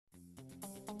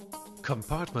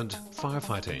Compartment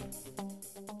firefighting.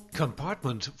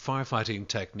 Compartment firefighting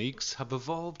techniques have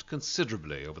evolved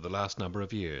considerably over the last number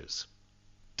of years.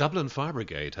 Dublin Fire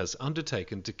Brigade has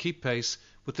undertaken to keep pace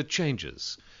with the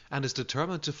changes and is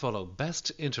determined to follow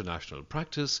best international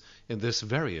practice in this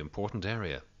very important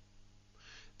area.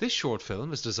 This short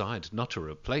film is designed not to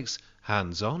replace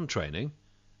hands-on training,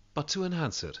 but to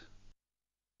enhance it.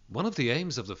 One of the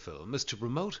aims of the film is to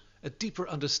promote a deeper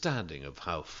understanding of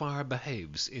how fire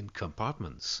behaves in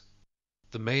compartments.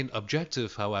 The main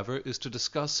objective, however, is to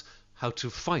discuss how to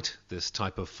fight this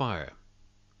type of fire.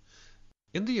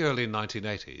 In the early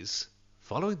 1980s,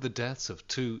 following the deaths of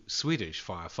two Swedish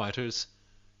firefighters,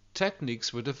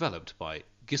 techniques were developed by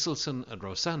Gisselson and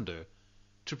Rosander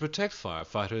to protect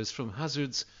firefighters from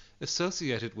hazards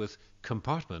associated with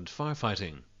compartment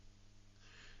firefighting.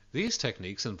 These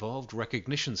techniques involved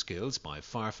recognition skills by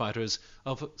firefighters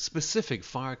of specific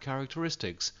fire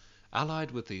characteristics,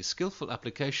 allied with the skillful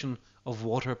application of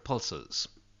water pulses.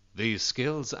 These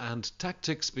skills and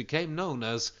tactics became known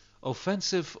as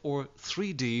offensive or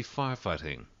 3D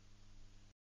firefighting.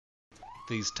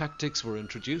 These tactics were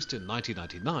introduced in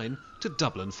 1999 to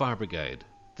Dublin Fire Brigade.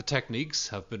 The techniques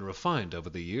have been refined over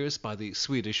the years by the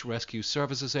Swedish Rescue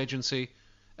Services Agency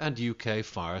and UK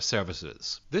Fire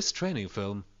Services. This training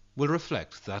film will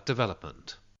reflect that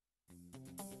development.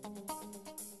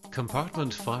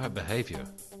 Compartment fire behavior.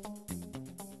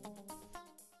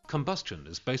 Combustion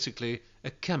is basically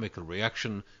a chemical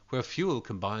reaction where fuel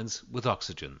combines with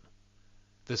oxygen.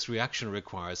 This reaction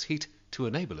requires heat to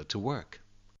enable it to work.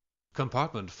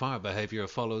 Compartment fire behavior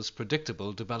follows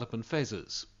predictable development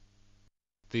phases.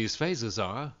 These phases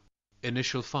are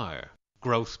initial fire,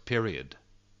 growth period,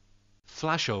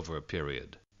 flashover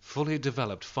period, fully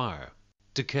developed fire,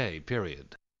 decay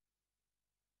period.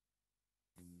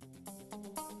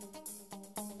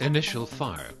 Initial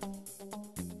fire.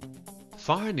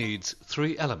 Fire needs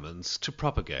three elements to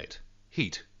propagate: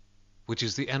 heat, which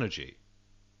is the energy;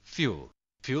 fuel.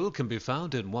 Fuel can be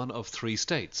found in one of three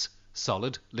states: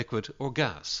 solid, liquid, or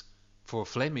gas. For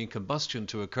flaming combustion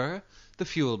to occur, the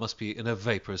fuel must be in a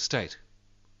vapor state.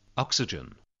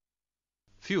 Oxygen.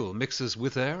 Fuel mixes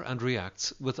with air and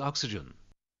reacts with oxygen.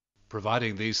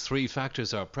 Providing these three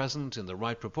factors are present in the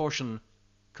right proportion,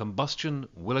 combustion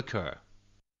will occur.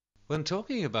 When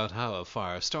talking about how a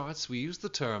fire starts, we use the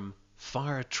term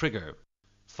fire trigger.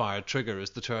 Fire trigger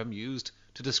is the term used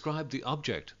to describe the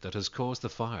object that has caused the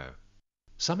fire.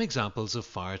 Some examples of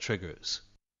fire triggers: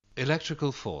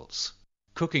 electrical faults,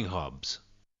 cooking hobs,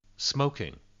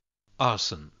 smoking,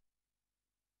 arson.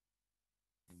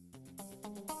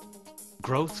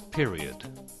 Growth period.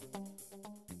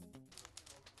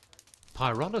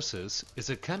 Pyrolysis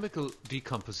is a chemical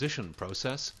decomposition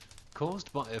process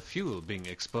caused by a fuel being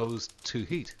exposed to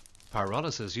heat.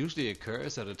 Pyrolysis usually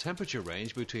occurs at a temperature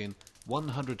range between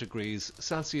 100 degrees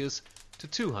Celsius to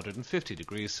 250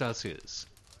 degrees Celsius.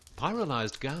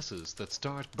 Pyrolyzed gases that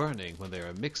start burning when they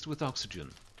are mixed with oxygen.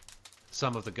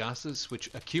 Some of the gases which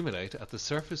accumulate at the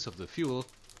surface of the fuel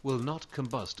will not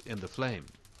combust in the flame.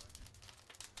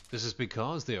 This is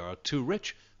because they are too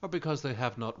rich or because they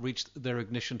have not reached their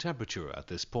ignition temperature at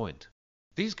this point.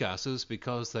 These gases,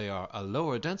 because they are a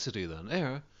lower density than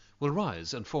air, will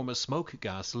rise and form a smoke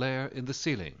gas layer in the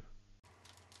ceiling.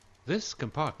 This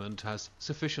compartment has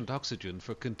sufficient oxygen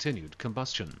for continued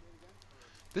combustion.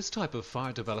 This type of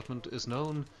fire development is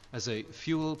known as a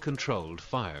fuel-controlled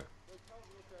fire.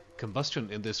 Combustion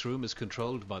in this room is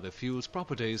controlled by the fuel's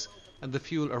properties and the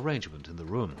fuel arrangement in the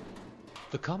room.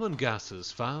 The common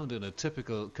gases found in a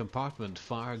typical compartment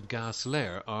fire gas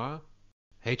layer are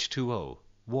H2O,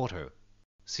 water;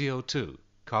 CO2,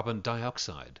 carbon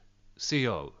dioxide;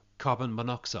 CO, carbon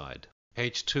monoxide;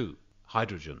 H2,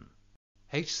 hydrogen;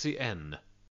 HCN,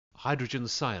 hydrogen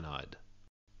cyanide;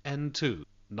 N2,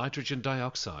 nitrogen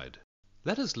dioxide.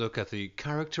 Let us look at the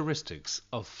characteristics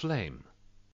of flame.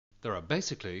 There are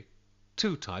basically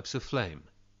two types of flame: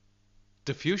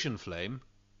 diffusion flame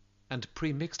and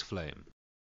premixed flame.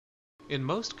 In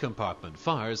most compartment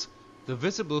fires, the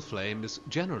visible flame is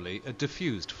generally a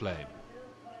diffused flame.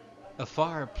 A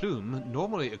fire plume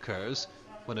normally occurs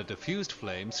when a diffused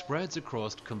flame spreads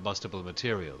across combustible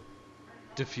material.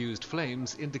 Diffused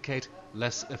flames indicate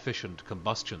less efficient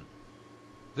combustion.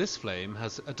 This flame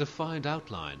has a defined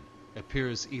outline,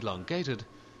 appears elongated,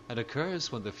 and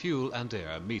occurs when the fuel and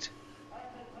air meet.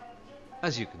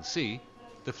 As you can see,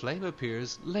 the flame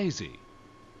appears lazy.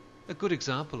 A good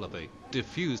example of a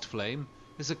diffused flame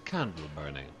is a candle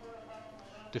burning.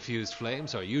 Diffused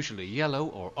flames are usually yellow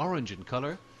or orange in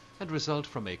color and result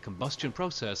from a combustion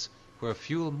process where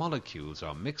fuel molecules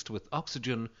are mixed with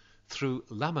oxygen through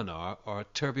laminar or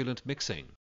turbulent mixing.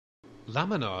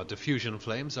 Laminar diffusion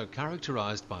flames are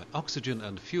characterized by oxygen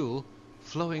and fuel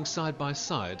flowing side by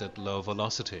side at low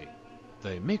velocity.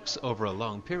 They mix over a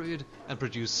long period and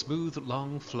produce smooth,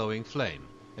 long flowing flame.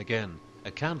 Again,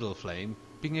 a candle flame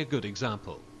being a good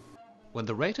example. When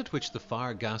the rate at which the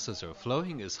fire gases are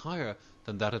flowing is higher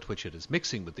than that at which it is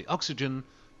mixing with the oxygen,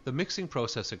 the mixing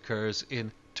process occurs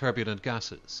in turbulent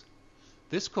gases.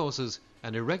 This causes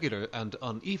an irregular and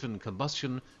uneven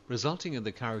combustion, resulting in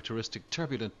the characteristic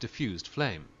turbulent diffused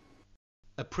flame.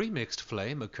 A pre-mixed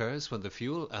flame occurs when the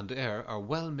fuel and air are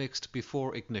well mixed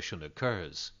before ignition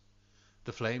occurs.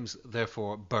 The flames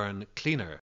therefore burn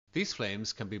cleaner. These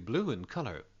flames can be blue in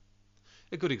color.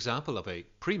 A good example of a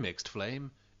pre-mixed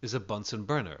flame is a Bunsen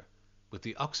burner, with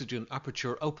the oxygen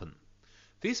aperture open.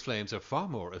 These flames are far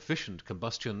more efficient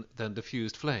combustion than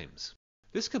diffused flames.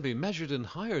 This can be measured in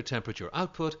higher temperature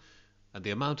output and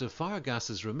the amount of fire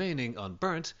gases remaining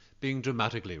unburnt being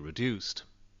dramatically reduced.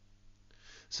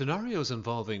 Scenarios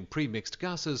involving pre-mixed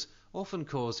gases often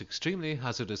cause extremely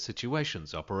hazardous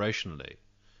situations operationally.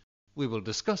 We will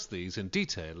discuss these in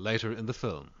detail later in the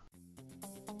film.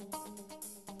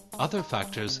 Other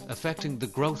factors affecting the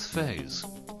growth phase.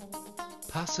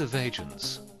 Passive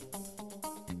agents.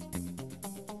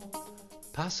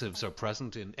 Passives are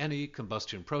present in any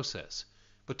combustion process,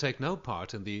 but take no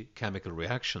part in the chemical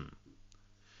reaction.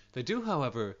 They do,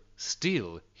 however,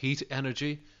 steal heat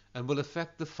energy and will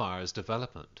affect the fire's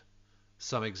development.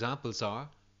 Some examples are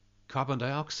carbon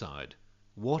dioxide,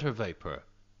 water vapor,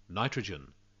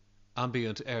 nitrogen,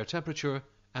 ambient air temperature,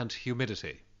 and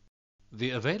humidity.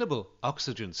 The available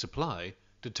oxygen supply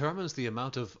determines the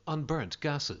amount of unburnt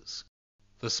gases.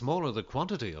 The smaller the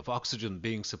quantity of oxygen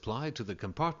being supplied to the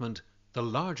compartment, the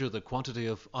larger the quantity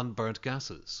of unburnt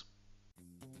gases.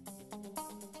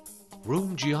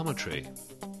 Room geometry.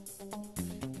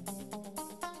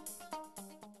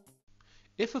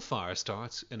 If a fire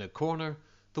starts in a corner,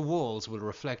 the walls will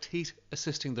reflect heat,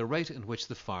 assisting the rate in which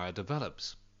the fire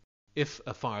develops. If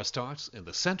a fire starts in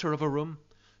the center of a room,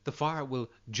 the fire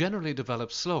will generally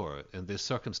develop slower in this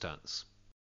circumstance.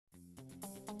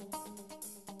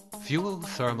 Fuel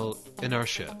thermal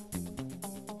inertia.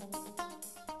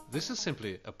 This is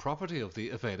simply a property of the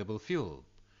available fuel.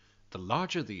 The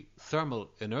larger the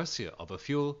thermal inertia of a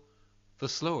fuel, the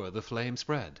slower the flame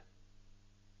spread.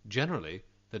 Generally,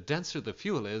 the denser the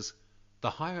fuel is, the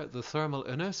higher the thermal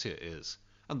inertia is,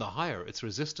 and the higher its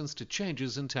resistance to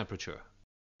changes in temperature.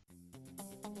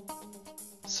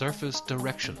 Surface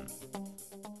direction.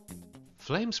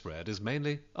 Flame spread is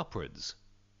mainly upwards.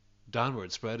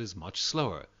 Downward spread is much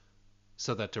slower,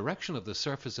 so that direction of the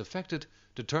surface affected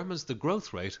determines the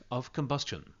growth rate of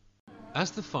combustion.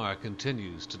 As the fire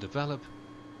continues to develop,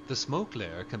 the smoke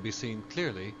layer can be seen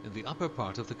clearly in the upper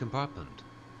part of the compartment.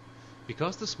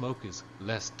 Because the smoke is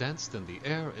less dense than the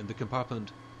air in the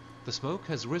compartment, the smoke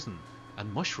has risen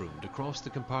and mushroomed across the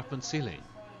compartment ceiling.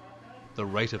 The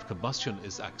rate of combustion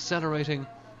is accelerating,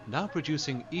 now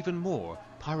producing even more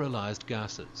pyrolyzed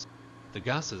gases. The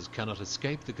gases cannot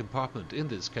escape the compartment in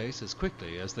this case as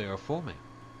quickly as they are forming.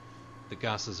 The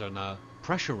gases are now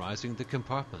pressurizing the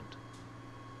compartment.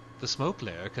 The smoke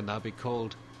layer can now be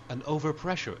called an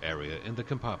overpressure area in the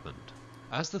compartment.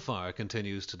 As the fire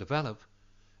continues to develop,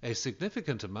 a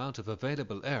significant amount of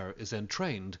available air is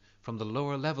entrained from the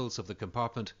lower levels of the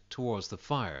compartment towards the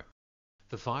fire.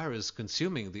 The fire is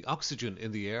consuming the oxygen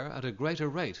in the air at a greater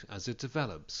rate as it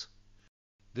develops.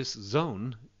 This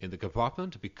zone in the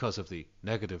compartment, because of the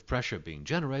negative pressure being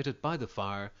generated by the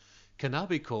fire, can now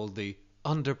be called the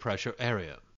underpressure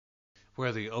area.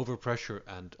 Where the overpressure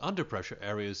and underpressure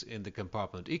areas in the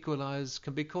compartment equalize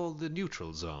can be called the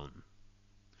neutral zone.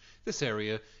 This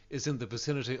area is in the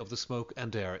vicinity of the smoke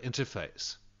and air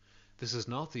interface. This is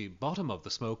not the bottom of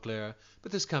the smoke layer,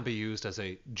 but this can be used as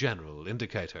a general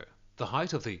indicator. The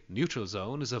height of the neutral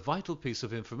zone is a vital piece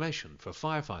of information for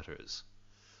firefighters.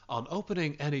 On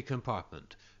opening any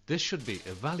compartment, this should be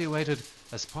evaluated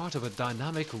as part of a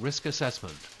dynamic risk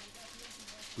assessment.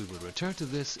 We will return to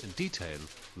this in detail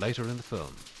later in the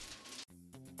film.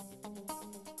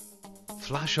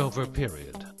 Flashover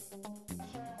period.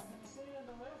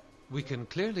 We can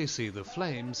clearly see the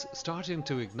flames starting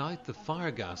to ignite the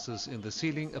fire gases in the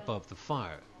ceiling above the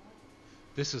fire.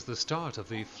 This is the start of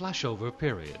the flashover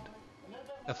period.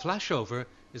 A flashover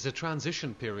is a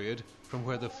transition period from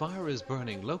where the fire is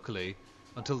burning locally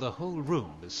until the whole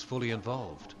room is fully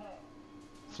involved.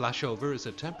 Flashover is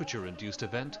a temperature-induced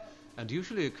event and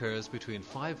usually occurs between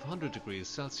 500 degrees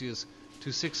Celsius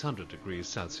to 600 degrees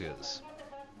Celsius.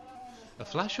 A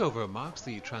flashover marks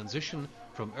the transition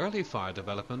from early fire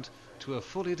development to a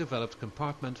fully developed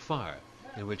compartment fire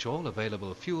in which all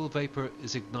available fuel vapor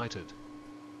is ignited.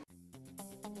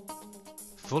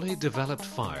 Fully developed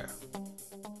fire.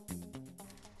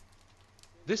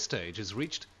 This stage is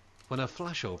reached when a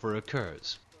flashover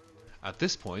occurs. At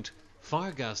this point,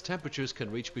 fire gas temperatures can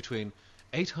reach between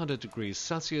 800 degrees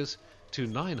Celsius to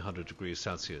 900 degrees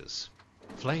Celsius.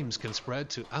 Flames can spread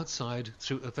to outside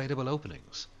through available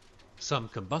openings. Some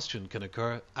combustion can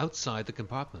occur outside the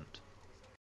compartment.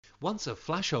 Once a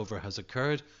flashover has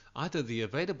occurred, either the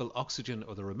available oxygen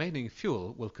or the remaining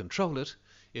fuel will control it.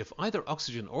 If either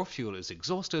oxygen or fuel is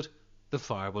exhausted, the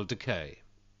fire will decay.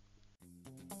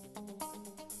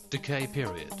 Decay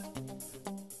period.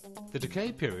 The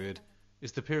decay period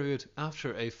is the period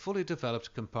after a fully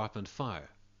developed compartment fire.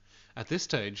 At this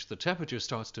stage, the temperature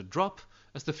starts to drop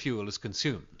as the fuel is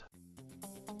consumed.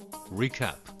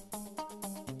 Recap.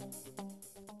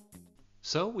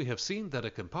 So we have seen that a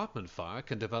compartment fire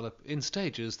can develop in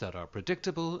stages that are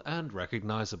predictable and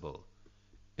recognizable.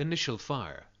 Initial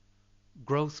fire,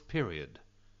 growth period,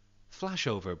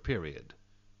 flashover period,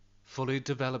 fully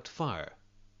developed fire,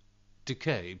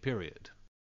 decay period.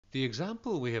 The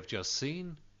example we have just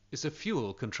seen is a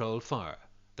fuel-controlled fire.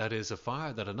 That is, a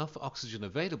fire that enough oxygen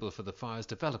available for the fire's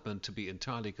development to be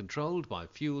entirely controlled by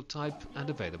fuel type and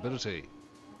availability.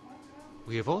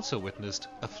 We have also witnessed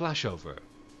a flashover.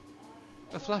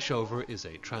 A flashover is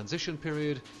a transition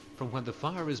period from when the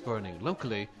fire is burning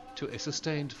locally to a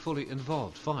sustained, fully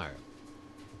involved fire.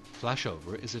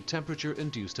 Flashover is a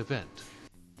temperature-induced event.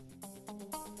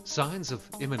 Signs of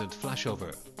imminent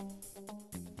flashover.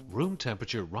 Room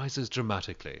temperature rises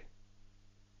dramatically.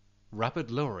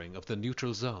 Rapid lowering of the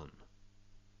neutral zone.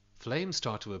 Flames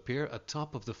start to appear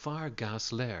atop of the fire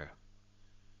gas layer.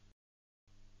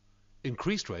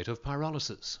 Increased rate of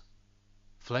pyrolysis.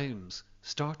 Flames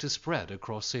start to spread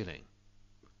across ceiling.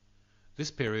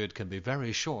 This period can be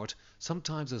very short,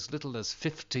 sometimes as little as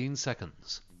 15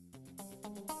 seconds.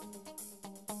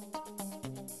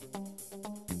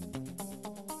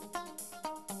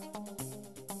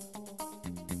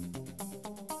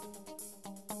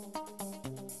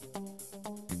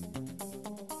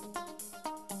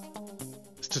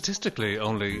 Statistically,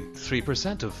 only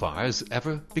 3% of fires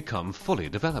ever become fully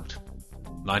developed.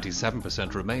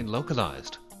 97% remain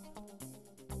localized.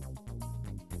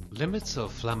 Limits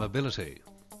of flammability.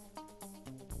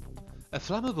 A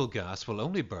flammable gas will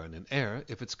only burn in air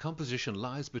if its composition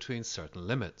lies between certain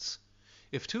limits.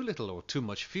 If too little or too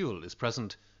much fuel is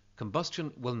present,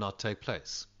 combustion will not take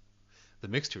place. The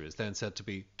mixture is then said to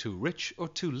be too rich or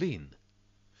too lean.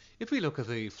 If we look at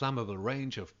the flammable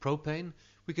range of propane,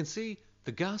 we can see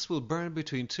the gas will burn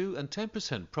between 2 and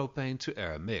 10% propane to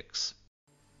air mix.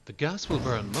 The gas will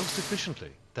burn most efficiently,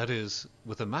 that is,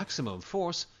 with a maximum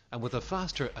force and with a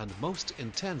faster and most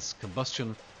intense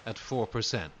combustion at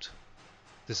 4%.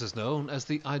 This is known as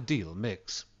the ideal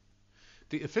mix.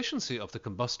 The efficiency of the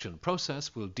combustion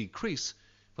process will decrease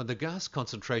when the gas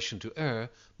concentration to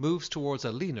air moves towards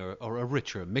a leaner or a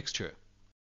richer mixture.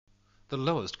 The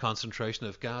lowest concentration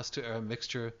of gas to air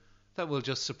mixture that will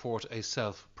just support a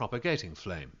self-propagating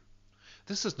flame.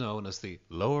 This is known as the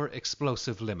lower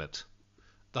explosive limit.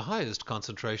 The highest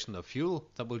concentration of fuel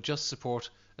that will just support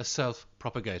a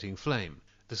self-propagating flame.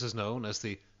 This is known as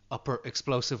the upper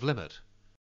explosive limit.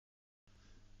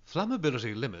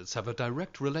 Flammability limits have a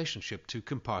direct relationship to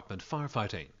compartment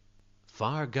firefighting.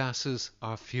 Fire gases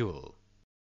are fuel.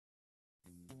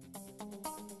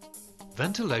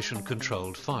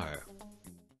 Ventilation-controlled fire.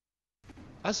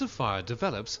 As a fire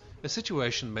develops, a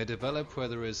situation may develop where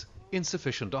there is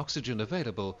insufficient oxygen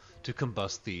available to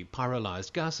combust the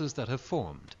pyrolyzed gases that have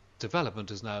formed. Development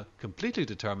is now completely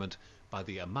determined by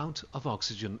the amount of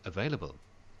oxygen available.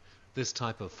 This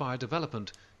type of fire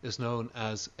development is known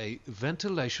as a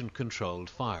ventilation-controlled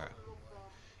fire.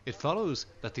 It follows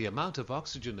that the amount of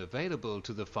oxygen available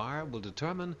to the fire will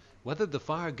determine whether the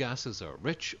fire gases are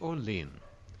rich or lean.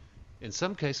 In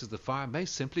some cases, the fire may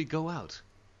simply go out.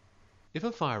 If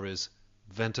a fire is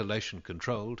ventilation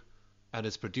controlled and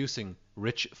is producing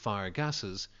rich fire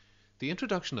gases, the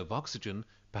introduction of oxygen,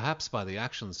 perhaps by the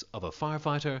actions of a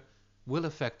firefighter, will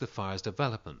affect the fire's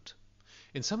development.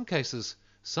 In some cases,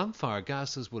 some fire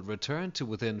gases will return to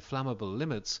within flammable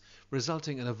limits,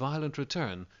 resulting in a violent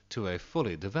return to a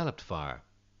fully developed fire.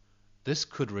 This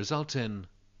could result in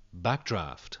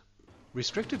backdraft.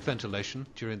 Restricted ventilation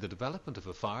during the development of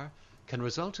a fire can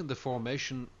result in the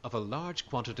formation of a large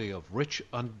quantity of rich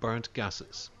unburnt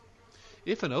gases.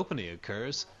 If an opening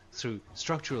occurs through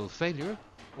structural failure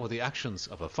or the actions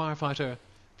of a firefighter,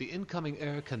 the incoming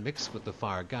air can mix with the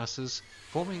fire gases,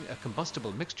 forming a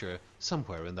combustible mixture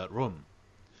somewhere in that room.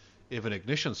 If an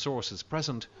ignition source is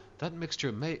present, that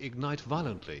mixture may ignite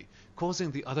violently,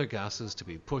 causing the other gases to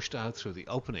be pushed out through the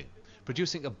opening,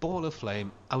 producing a ball of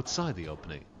flame outside the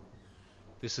opening.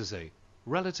 This is a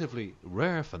relatively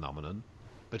rare phenomenon,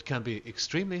 but can be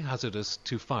extremely hazardous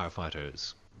to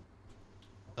firefighters.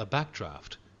 A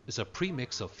backdraft is a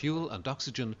premix of fuel and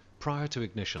oxygen prior to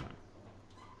ignition.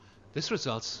 This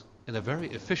results in a very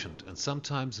efficient and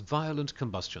sometimes violent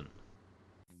combustion.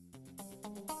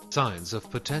 Signs of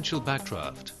potential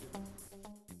backdraft: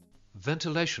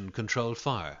 ventilation-controlled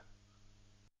fire,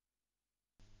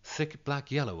 thick black,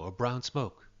 yellow or brown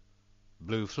smoke,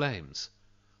 blue flames,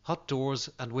 hot doors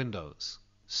and windows,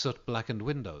 soot-blackened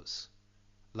windows,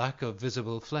 lack of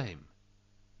visible flame,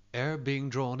 air being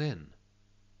drawn in,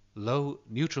 low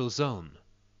neutral zone,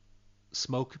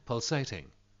 smoke pulsating,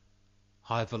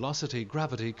 high velocity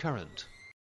gravity current.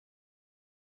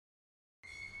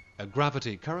 A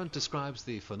gravity current describes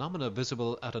the phenomena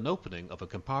visible at an opening of a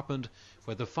compartment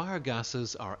where the fire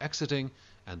gases are exiting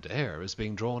and air is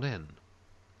being drawn in.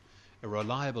 A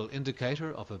reliable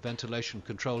indicator of a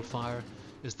ventilation-controlled fire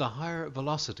is the higher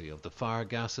velocity of the fire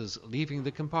gases leaving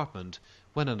the compartment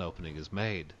when an opening is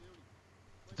made.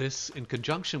 This, in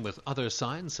conjunction with other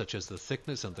signs such as the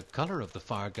thickness and the color of the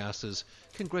fire gases,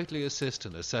 can greatly assist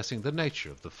in assessing the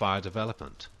nature of the fire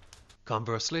development.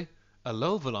 Conversely, a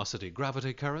low-velocity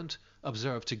gravity current,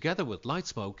 observed together with light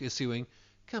smoke issuing,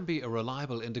 can be a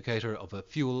reliable indicator of a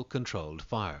fuel-controlled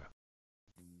fire.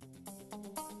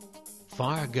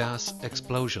 Fire gas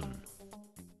explosion.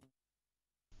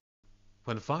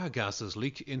 When fire gases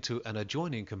leak into an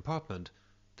adjoining compartment,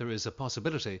 there is a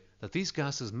possibility that these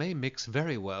gases may mix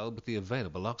very well with the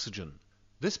available oxygen.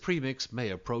 This premix may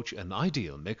approach an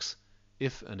ideal mix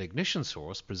if an ignition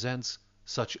source presents,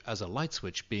 such as a light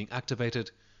switch being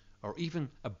activated, or even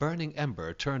a burning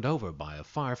ember turned over by a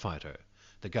firefighter.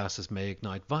 The gases may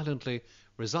ignite violently,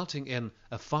 resulting in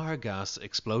a fire gas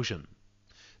explosion.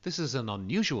 This is an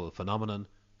unusual phenomenon,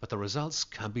 but the results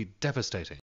can be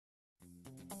devastating.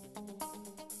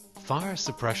 Fire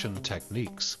suppression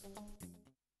techniques.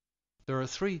 There are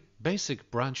three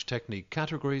basic branch technique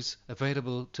categories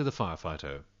available to the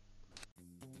firefighter.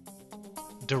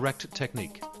 Direct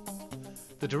technique.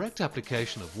 The direct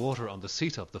application of water on the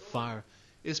seat of the fire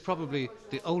is probably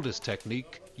the oldest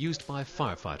technique used by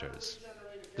firefighters.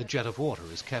 The jet of water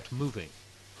is kept moving.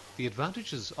 The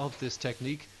advantages of this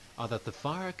technique are that the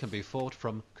fire can be fought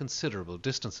from considerable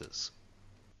distances.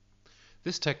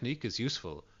 This technique is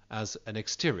useful as an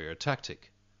exterior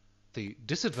tactic. The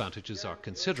disadvantages are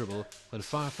considerable when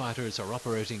firefighters are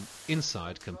operating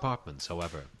inside compartments,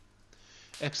 however.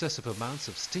 Excessive amounts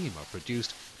of steam are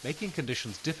produced, making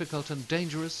conditions difficult and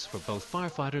dangerous for both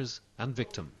firefighters and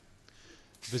victim.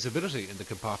 Visibility in the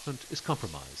compartment is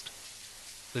compromised.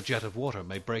 The jet of water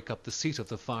may break up the seat of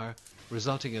the fire,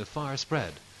 resulting in fire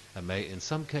spread, and may in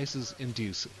some cases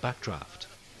induce backdraft.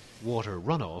 Water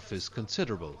runoff is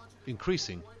considerable,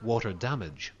 increasing water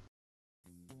damage.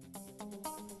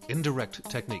 Indirect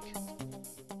technique.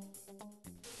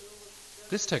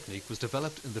 This technique was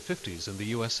developed in the 50s in the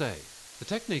USA. The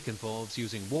technique involves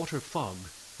using water fog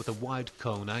with a wide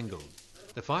cone angle.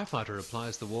 The firefighter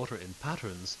applies the water in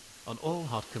patterns on all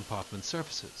hot compartment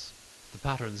surfaces. The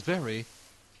patterns vary,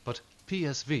 but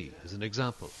PSV is an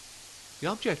example. The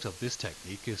object of this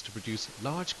technique is to produce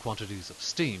large quantities of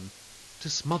steam to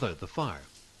smother the fire.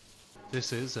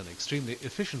 This is an extremely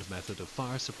efficient method of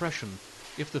fire suppression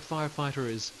if the firefighter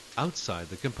is outside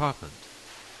the compartment.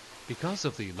 Because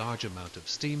of the large amount of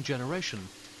steam generation,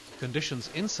 conditions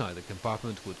inside the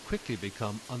compartment would quickly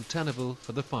become untenable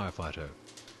for the firefighter.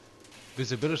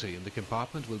 Visibility in the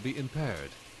compartment will be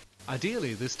impaired.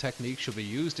 Ideally, this technique should be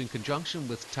used in conjunction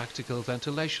with tactical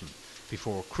ventilation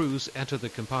before crews enter the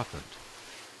compartment.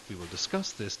 We will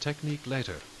discuss this technique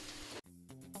later.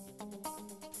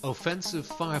 Offensive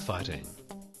firefighting.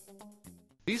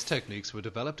 These techniques were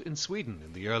developed in Sweden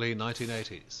in the early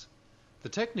 1980s. The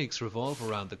techniques revolve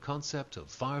around the concept of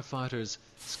firefighters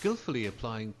skillfully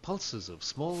applying pulses of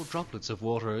small droplets of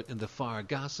water in the fire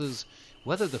gases,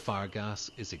 whether the fire gas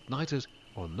is ignited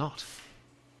or not.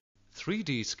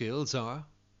 3D skills are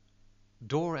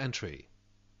door entry,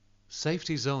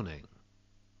 safety zoning,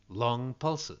 long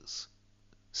pulses,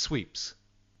 sweeps,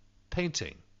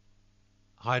 painting,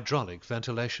 hydraulic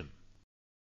ventilation.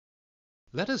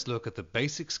 Let us look at the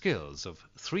basic skills of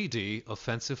 3D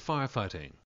offensive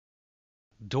firefighting.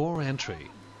 Door entry.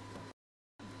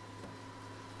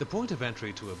 The point of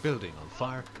entry to a building on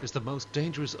fire is the most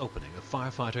dangerous opening a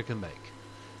firefighter can make.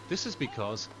 This is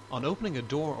because, on opening a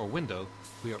door or window,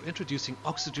 we are introducing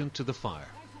oxygen to the fire.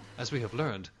 As we have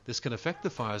learned, this can affect the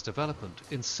fire's development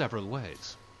in several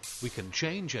ways. We can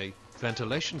change a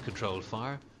ventilation-controlled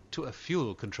fire to a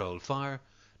fuel-controlled fire,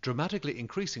 dramatically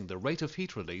increasing the rate of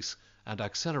heat release and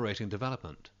accelerating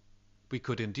development. We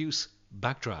could induce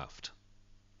backdraft.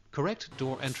 Correct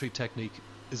door entry technique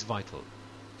is vital.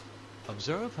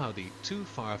 Observe how the two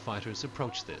firefighters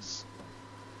approach this.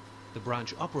 The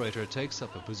branch operator takes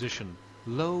up a position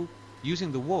low,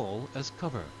 using the wall as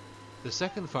cover. The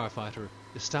second firefighter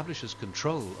establishes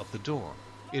control of the door.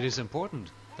 It is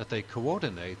important that they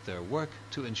coordinate their work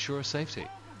to ensure safety.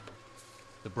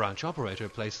 The branch operator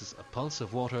places a pulse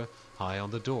of water high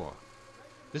on the door.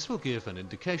 This will give an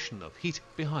indication of heat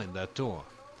behind that door.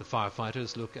 The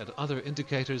firefighters look at other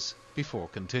indicators before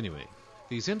continuing.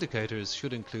 These indicators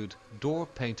should include door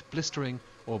paint blistering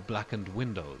or blackened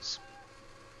windows.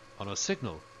 On a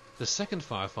signal, the second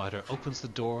firefighter opens the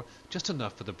door just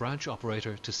enough for the branch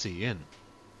operator to see in.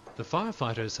 The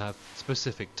firefighters have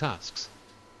specific tasks.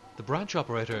 The branch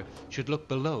operator should look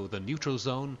below the neutral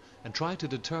zone and try to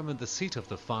determine the seat of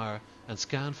the fire and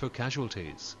scan for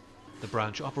casualties. The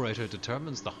branch operator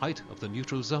determines the height of the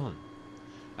neutral zone.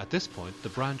 At this point, the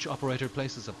branch operator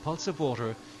places a pulse of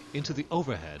water into the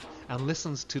overhead and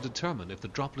listens to determine if the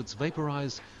droplets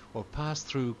vaporize or pass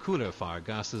through cooler fire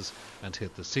gases and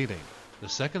hit the ceiling. The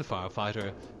second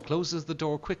firefighter closes the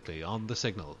door quickly on the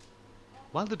signal.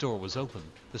 While the door was open,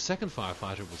 the second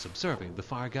firefighter was observing the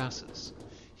fire gases.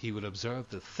 He will observe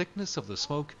the thickness of the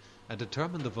smoke and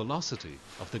determine the velocity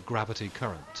of the gravity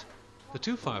current. The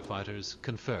two firefighters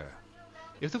confer.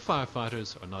 If the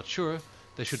firefighters are not sure,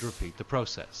 they should repeat the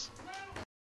process.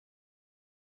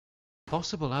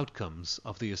 Possible outcomes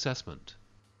of the assessment.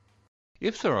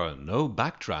 If there are no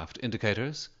backdraft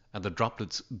indicators and the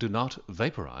droplets do not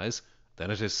vaporize,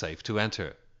 then it is safe to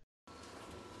enter.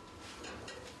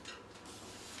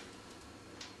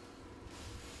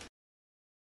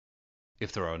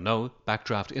 If there are no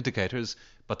backdraft indicators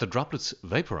but the droplets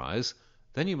vaporize,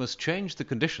 then you must change the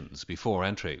conditions before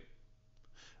entry.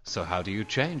 So how do you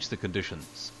change the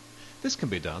conditions? This can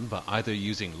be done by either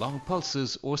using long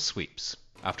pulses or sweeps.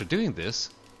 After doing this,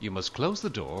 you must close the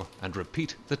door and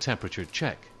repeat the temperature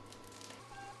check.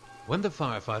 When the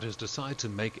firefighters decide to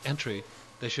make entry,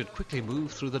 they should quickly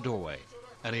move through the doorway.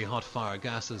 Any hot fire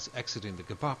gases exiting the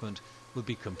compartment will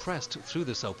be compressed through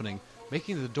this opening,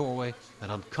 making the doorway an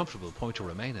uncomfortable point to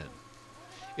remain in.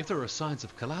 If there are signs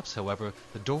of collapse, however,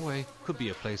 the doorway could be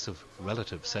a place of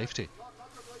relative safety.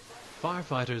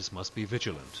 Firefighters must be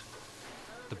vigilant.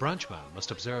 The branchman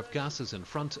must observe gases in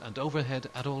front and overhead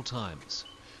at all times.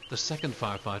 The second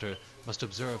firefighter must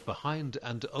observe behind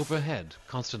and overhead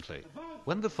constantly.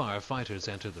 When the firefighters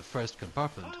enter the first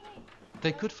compartment,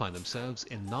 they could find themselves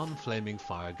in non-flaming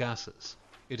fire gases.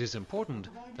 It is important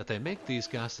that they make these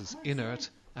gases inert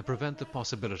and prevent the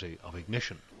possibility of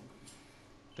ignition.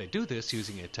 They do this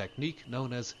using a technique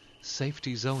known as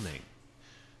safety zoning.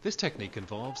 This technique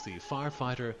involves the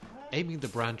firefighter aiming the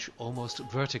branch almost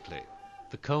vertically.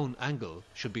 The cone angle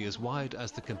should be as wide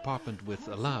as the compartment width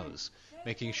allows,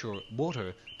 making sure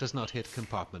water does not hit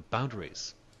compartment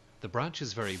boundaries. The branch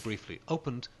is very briefly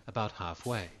opened about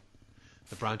halfway.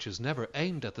 The branch is never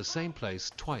aimed at the same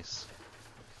place twice.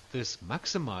 This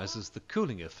maximizes the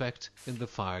cooling effect in the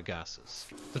fire gases.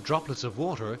 The droplets of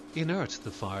water inert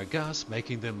the fire gas,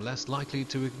 making them less likely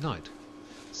to ignite.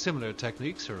 Similar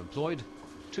techniques are employed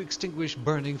to extinguish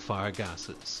burning fire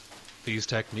gases. These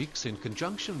techniques, in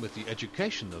conjunction with the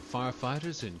education of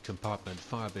firefighters in compartment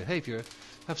fire behavior,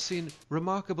 have seen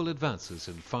remarkable advances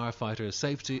in firefighter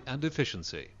safety and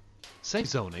efficiency. Safe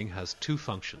zoning has two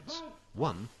functions.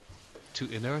 1. To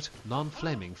inert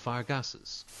non-flaming fire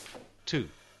gases. 2.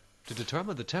 To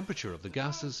determine the temperature of the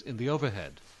gases in the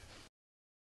overhead.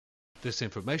 This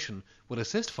information will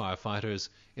assist firefighters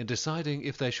in deciding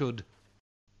if they should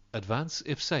advance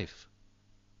if safe,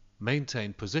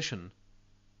 maintain position,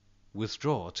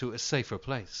 withdraw to a safer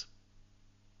place.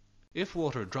 If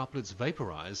water droplets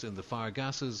vaporize in the fire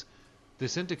gases,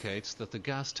 this indicates that the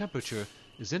gas temperature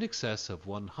is in excess of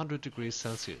 100 degrees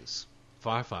Celsius.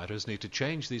 Firefighters need to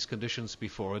change these conditions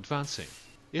before advancing.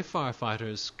 If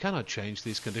firefighters cannot change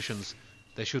these conditions,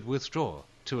 they should withdraw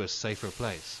to a safer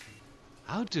place.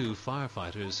 How do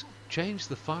firefighters change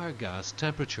the fire gas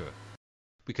temperature?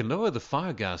 We can lower the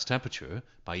fire gas temperature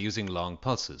by using long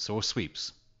pulses or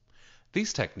sweeps.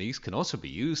 These techniques can also be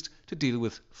used to deal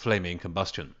with flaming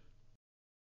combustion.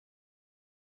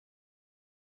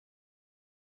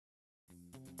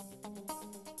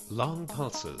 Long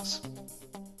pulses.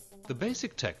 The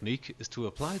basic technique is to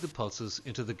apply the pulses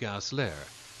into the gas layer,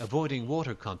 avoiding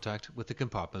water contact with the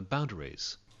compartment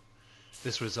boundaries.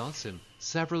 This results in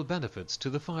several benefits to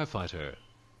the firefighter.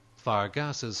 Fire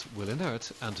gases will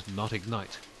inert and not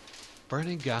ignite.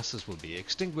 Burning gases will be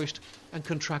extinguished and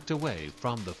contract away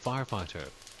from the firefighter.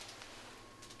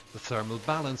 The thermal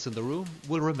balance in the room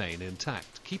will remain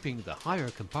intact, keeping the higher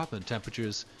compartment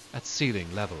temperatures at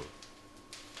ceiling level.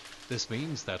 This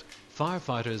means that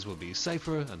firefighters will be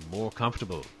safer and more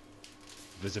comfortable.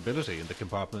 Visibility in the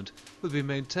compartment will be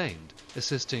maintained,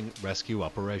 assisting rescue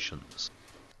operations.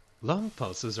 Long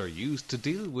pulses are used to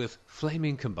deal with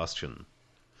flaming combustion.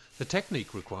 The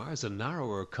technique requires a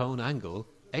narrower cone angle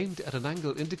aimed at an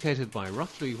angle indicated by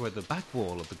roughly where the back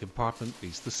wall of the compartment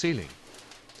meets the ceiling.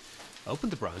 Open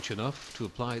the branch enough to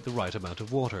apply the right amount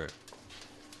of water.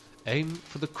 Aim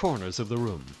for the corners of the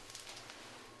room.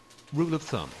 Rule of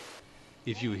thumb: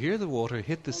 if you hear the water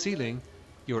hit the ceiling,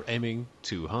 you're aiming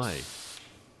too high.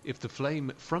 If the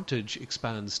flame frontage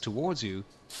expands towards you,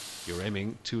 you're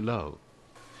aiming too low.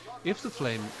 If the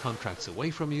flame contracts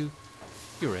away from you,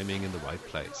 you're aiming in the right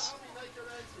place.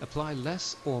 Apply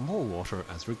less or more water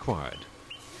as required.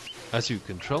 As you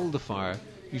control the fire,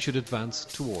 you should advance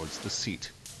towards the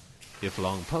seat. If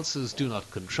long pulses do not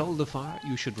control the fire,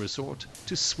 you should resort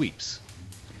to sweeps.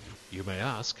 You may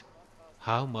ask,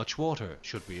 how much water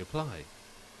should we apply?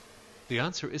 The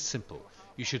answer is simple.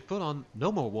 You should put on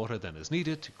no more water than is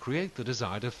needed to create the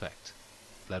desired effect.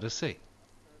 Let us see.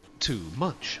 Too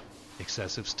much.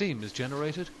 Excessive steam is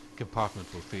generated,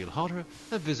 compartment will feel hotter,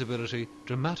 and visibility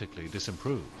dramatically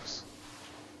disimproves.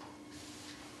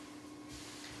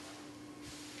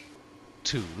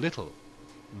 Too little.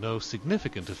 No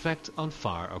significant effect on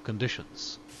fire or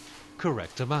conditions.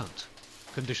 Correct amount.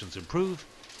 Conditions improve,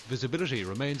 visibility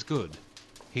remains good,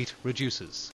 heat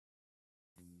reduces.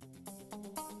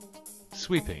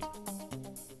 Sweeping.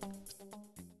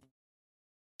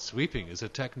 Sweeping is a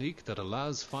technique that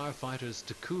allows firefighters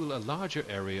to cool a larger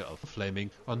area of flaming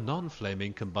or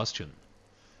non-flaming combustion.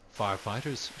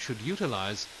 Firefighters should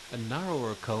utilize a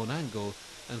narrower cone angle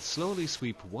and slowly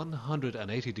sweep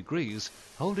 180 degrees,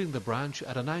 holding the branch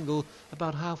at an angle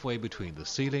about halfway between the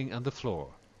ceiling and the floor.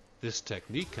 This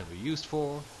technique can be used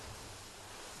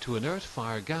to inert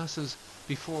fire gases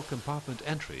before compartment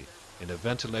entry in a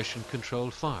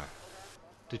ventilation-controlled fire.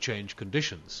 To change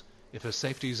conditions if a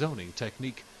safety zoning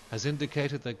technique has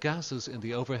indicated that gases in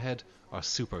the overhead are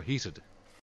superheated.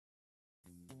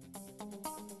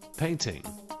 Painting.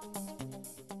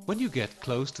 When you get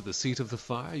close to the seat of the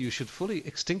fire, you should fully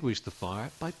extinguish the fire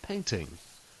by painting.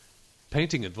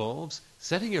 Painting involves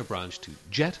setting your branch to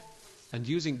jet and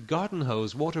using garden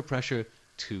hose water pressure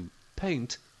to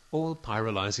paint all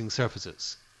pyrolyzing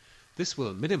surfaces. This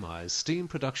will minimize steam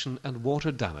production and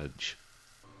water damage.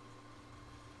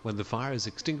 When the fire is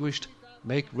extinguished,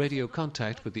 make radio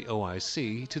contact with the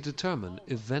OIC to determine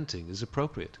if venting is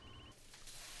appropriate.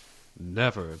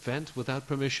 Never vent without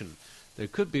permission. There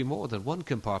could be more than one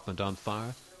compartment on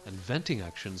fire, and venting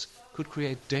actions could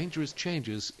create dangerous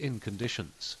changes in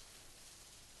conditions.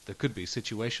 There could be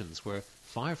situations where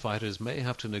firefighters may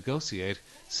have to negotiate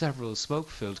several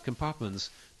smoke-filled compartments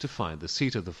to find the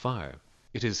seat of the fire.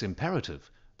 It is imperative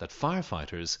that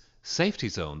firefighters safety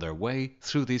zone their way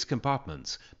through these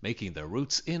compartments, making their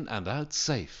routes in and out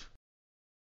safe.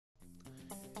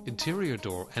 Interior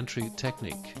door entry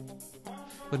technique.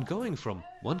 When going from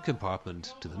one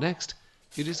compartment to the next,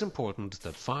 it is important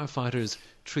that firefighters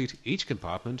treat each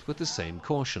compartment with the same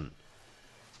caution.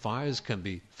 Fires can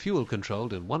be fuel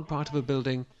controlled in one part of a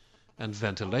building and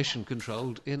ventilation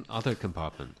controlled in other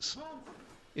compartments.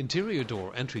 Interior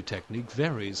door entry technique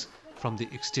varies from the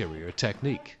exterior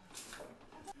technique.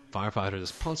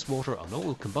 Firefighters pulse water on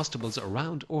all combustibles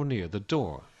around or near the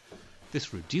door.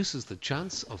 This reduces the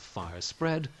chance of fire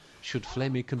spread should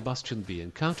flaming combustion be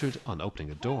encountered on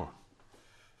opening a door.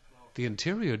 The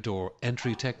interior door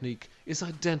entry technique is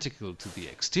identical to the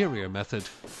exterior method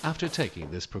after taking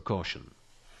this precaution.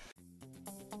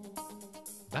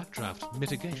 Backdraft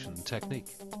mitigation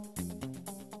technique.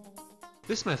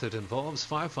 This method involves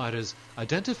firefighters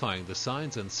identifying the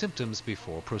signs and symptoms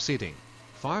before proceeding.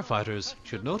 Firefighters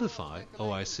should notify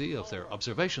OIC of their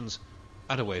observations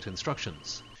and await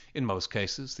instructions. In most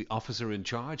cases, the officer in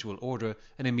charge will order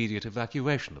an immediate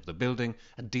evacuation of the building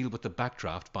and deal with the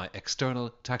backdraft by external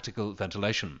tactical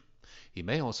ventilation. He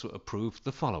may also approve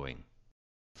the following.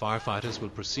 Firefighters will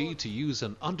proceed to use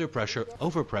an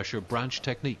under-pressure-overpressure branch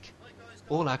technique.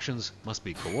 All actions must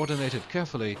be coordinated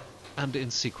carefully and in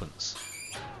sequence.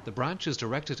 The branch is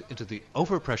directed into the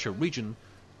overpressure region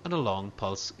and a long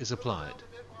pulse is applied.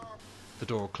 The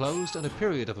door closed and a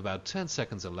period of about 10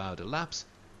 seconds allowed elapse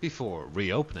before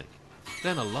reopening.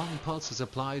 Then a long pulse is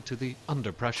applied to the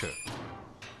under pressure.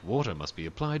 Water must be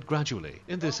applied gradually.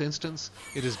 In this instance,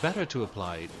 it is better to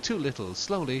apply too little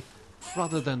slowly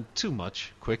rather than too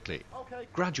much quickly.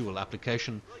 Gradual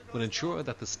application will ensure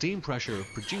that the steam pressure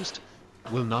produced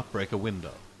will not break a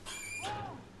window.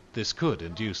 This could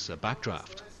induce a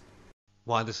backdraft.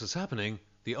 While this is happening,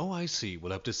 the OIC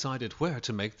will have decided where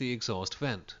to make the exhaust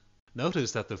vent.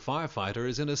 Notice that the firefighter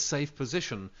is in a safe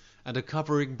position and a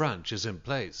covering branch is in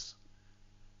place.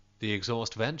 The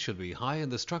exhaust vent should be high in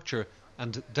the structure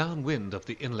and downwind of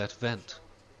the inlet vent.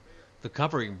 The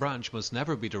covering branch must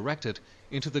never be directed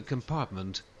into the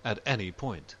compartment at any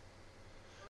point.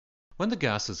 When the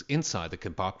gases inside the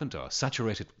compartment are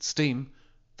saturated with steam,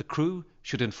 the crew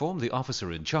should inform the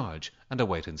officer in charge and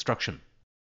await instruction.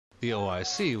 The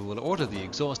OIC will order the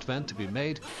exhaust vent to be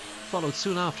made, followed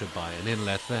soon after by an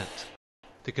inlet vent.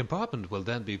 The compartment will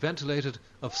then be ventilated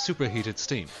of superheated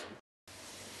steam.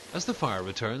 As the fire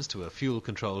returns to a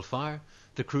fuel-controlled fire,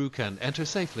 the crew can enter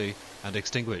safely and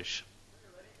extinguish.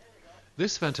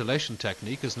 This ventilation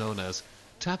technique is known as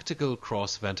tactical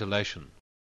cross-ventilation.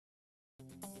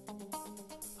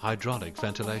 Hydraulic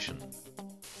ventilation.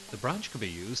 The branch can be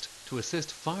used to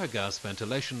assist fire gas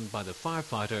ventilation by the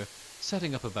firefighter,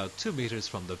 setting up about 2 meters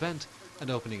from the vent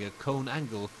and opening a cone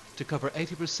angle to cover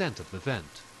 80% of the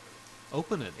vent.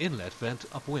 Open an inlet vent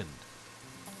upwind.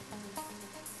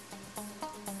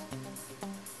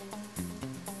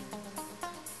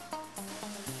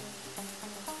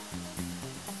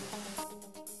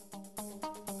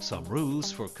 Some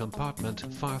rules for compartment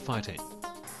firefighting.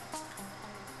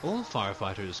 All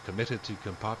firefighters committed to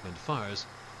compartment fires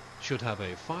should have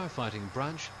a firefighting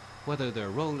branch, whether their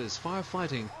role is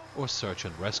firefighting or search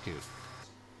and rescue.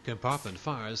 Compartment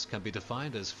fires can be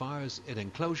defined as fires in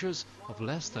enclosures of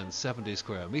less than 70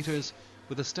 square meters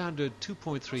with a standard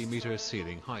 2.3 meter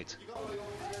ceiling height.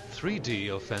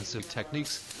 3D offensive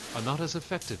techniques are not as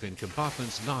effective in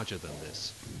compartments larger than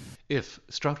this. If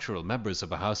structural members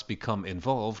of a house become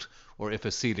involved or if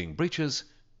a ceiling breaches,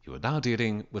 you are now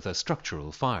dealing with a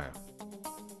structural fire.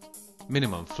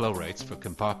 Minimum flow rates for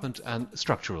compartment and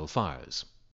structural fires.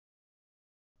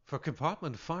 For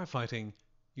compartment firefighting,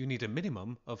 you need a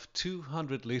minimum of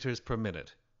 200 liters per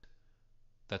minute.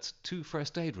 That's 2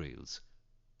 first aid reels.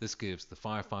 This gives the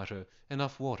firefighter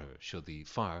enough water should the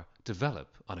fire develop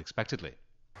unexpectedly.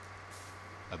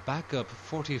 A backup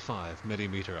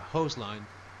 45mm hose line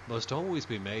must always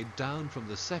be made down from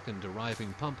the second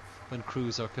arriving pump when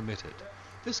crews are committed.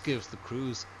 This gives the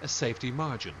crews a safety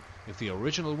margin if the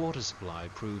original water supply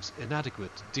proves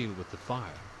inadequate to deal with the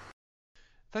fire.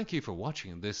 Thank you for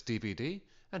watching this DVD,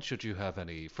 and should you have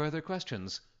any further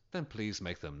questions, then please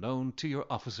make them known to your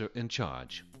officer in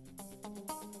charge.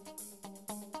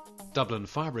 Dublin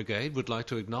Fire Brigade would like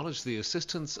to acknowledge the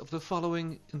assistance of the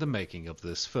following in the making of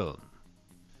this film.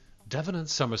 Devon and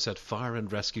Somerset Fire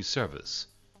and Rescue Service,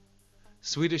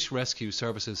 Swedish Rescue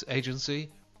Services Agency,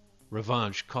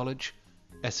 Revanche College,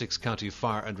 Essex County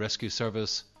Fire and Rescue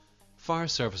Service, Fire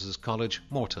Services College,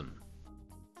 Morton.